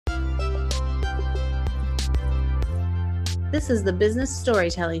This is the Business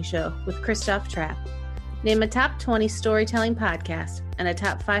Storytelling Show with Christoph Trapp. Name a top 20 storytelling podcast and a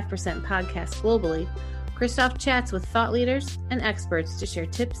top 5% podcast globally. Christoph chats with thought leaders and experts to share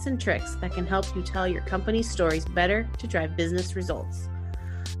tips and tricks that can help you tell your company's stories better to drive business results.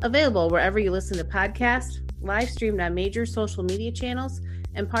 Available wherever you listen to podcasts, live streamed on major social media channels,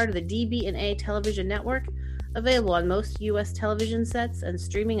 and part of the DB&A television network, available on most U.S. television sets and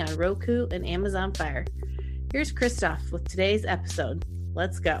streaming on Roku and Amazon Fire. Here's Christoph with today's episode.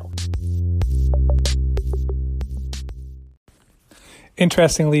 Let's go.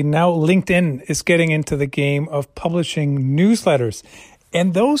 Interestingly, now LinkedIn is getting into the game of publishing newsletters.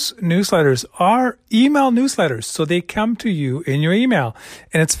 And those newsletters are email newsletters. So they come to you in your email.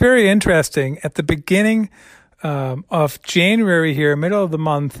 And it's very interesting. At the beginning of January here, middle of the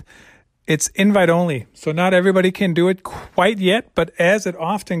month, it's invite only. So not everybody can do it quite yet. But as it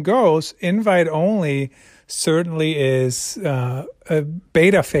often goes, invite only certainly is a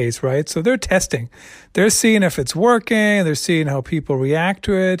beta phase, right? So they're testing. They're seeing if it's working. They're seeing how people react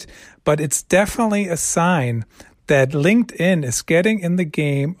to it. But it's definitely a sign that LinkedIn is getting in the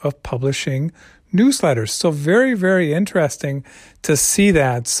game of publishing newsletters. So very, very interesting to see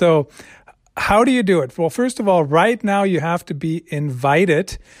that. So how do you do it? Well, first of all, right now you have to be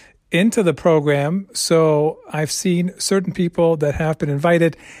invited into the program. So I've seen certain people that have been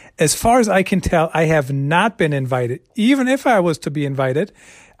invited. As far as I can tell, I have not been invited. Even if I was to be invited,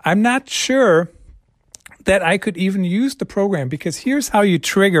 I'm not sure that I could even use the program, because here's how you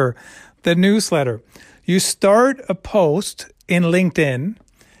trigger the newsletter. You start a post in LinkedIn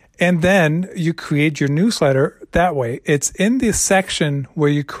and then you create your newsletter that way. It's in the section where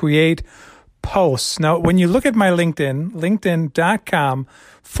you create posts. Now, when you look at my LinkedIn,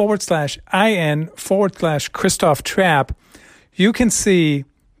 linkedin.com/IN/Christoph Trapp, you can see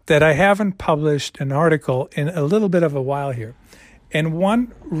that I haven't published an article in a little bit of a while here. And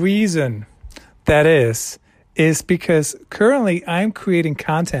one reason that is because currently I'm creating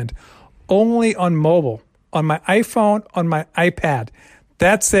content only on mobile, on my iPhone, on my iPad.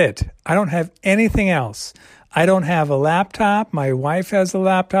 That's it. I don't have anything else. I don't have a laptop. My wife has a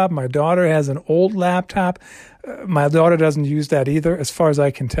laptop. My daughter has an old laptop. My daughter doesn't use that either, as far as I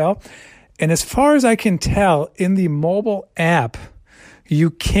can tell. And as far as I can tell, in the mobile app, you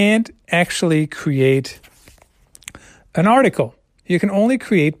can't actually create an article. You can only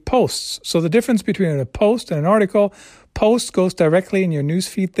create posts. So the difference between a post and an article, post goes directly in your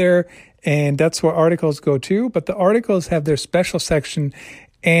newsfeed there, and that's where articles go to. But the articles have their special section.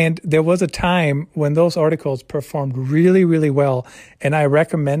 And there was a time when those articles performed really, really well, and I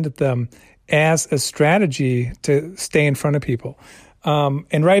recommended them as a strategy to stay in front of people.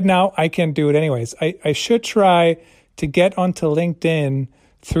 And right now, I can't do it anyways. I should try to get onto LinkedIn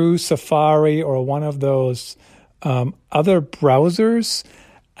through Safari or one of those other browsers.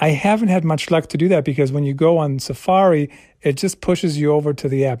 I haven't had much luck to do that, because when you go on Safari, it just pushes you over to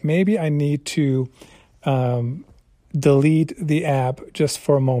the app. Maybe I need to delete the app just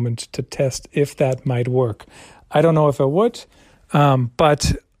for a moment to test if that might work. I don't know if it would,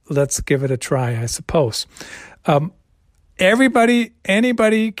 but let's give it a try, I suppose.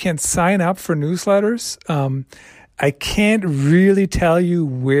 Anybody can sign up for newsletters. I can't really tell you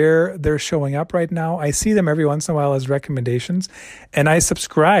where they're showing up right now. I see them every once in a while as recommendations, and I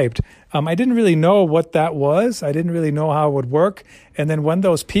subscribed. I didn't really know what that was. I didn't really know how it would work. And then when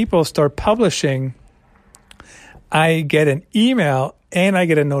those people start publishing, I get an email and I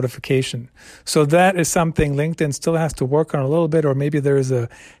get a notification. So that is something LinkedIn still has to work on a little bit, or maybe there's a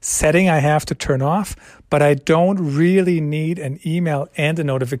setting I have to turn off, but I don't really need an email and a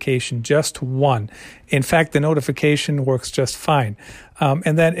notification, just one. In fact, the notification works just fine.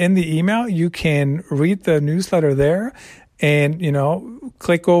 And then in the email, you can read the newsletter there and,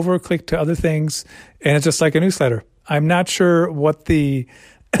 click to other things, and it's just like a newsletter. I'm not sure what the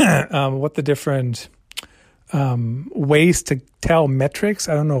different ways to tell metrics.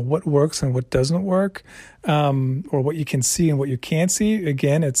 I don't know what works and what doesn't work, or what you can see and what you can't see.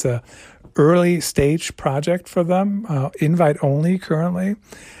 Again, it's a early stage project for them, invite only currently.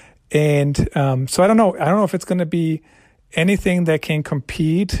 And so I don't know if it's going to be anything that can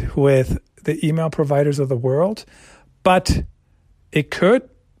compete with the email providers of the world, but it could.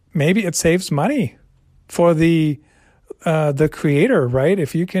 Maybe it saves money for the creator, right?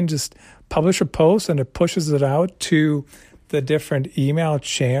 If you can just publish a post and it pushes it out to the different email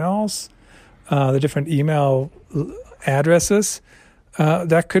channels, the different email addresses,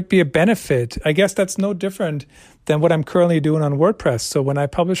 that could be a benefit. I guess that's no different than what I'm currently doing on WordPress. So when I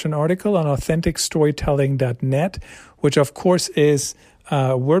publish an article on authenticstorytelling.net, which of course is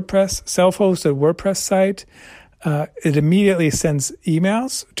WordPress, self-hosted WordPress site, it immediately sends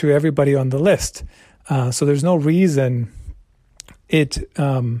emails to everybody on the list. So there's no reason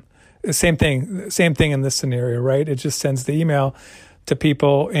same thing in this scenario, right? It just sends the email to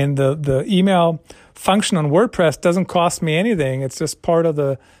people, and the email function on WordPress doesn't cost me anything. It's just part of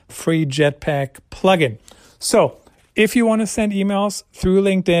the free Jetpack plugin. So if you want to send emails through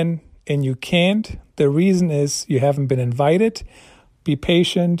LinkedIn and you can't, the reason is you haven't been invited. Be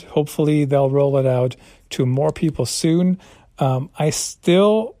patient. Hopefully they'll roll it out to more people soon. Or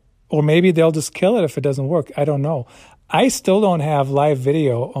maybe they'll just kill it if it doesn't work. I don't know. I still don't have live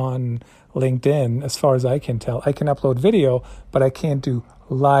video on LinkedIn as far as I can tell. I can upload video, but I can't do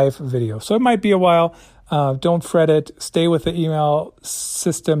live video. So it might be a while. Don't fret it. Stay with the email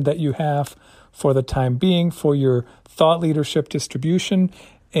system that you have for the time being for your thought leadership distribution,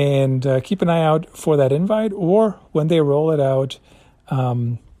 and keep an eye out for that invite or when they roll it out,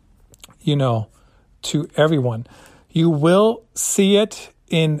 to everyone. You will see it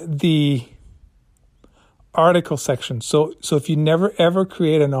in the article section. So if you never ever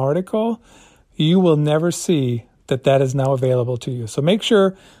create an article, you will never see that is now available to you. So make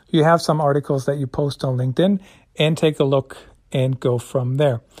sure you have some articles that you post on LinkedIn and take a look and go from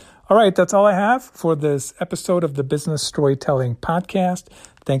there. All right, that's all I have for this episode of the Business Storytelling Podcast.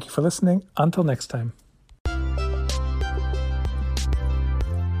 Thank you for listening. Until next time.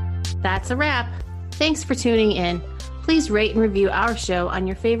 That's a wrap. Thanks for tuning in. Please rate and review our show on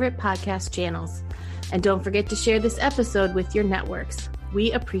your favorite podcast channels. And don't forget to share this episode with your networks.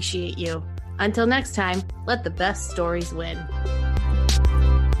 We appreciate you. Until next time, let the best stories win.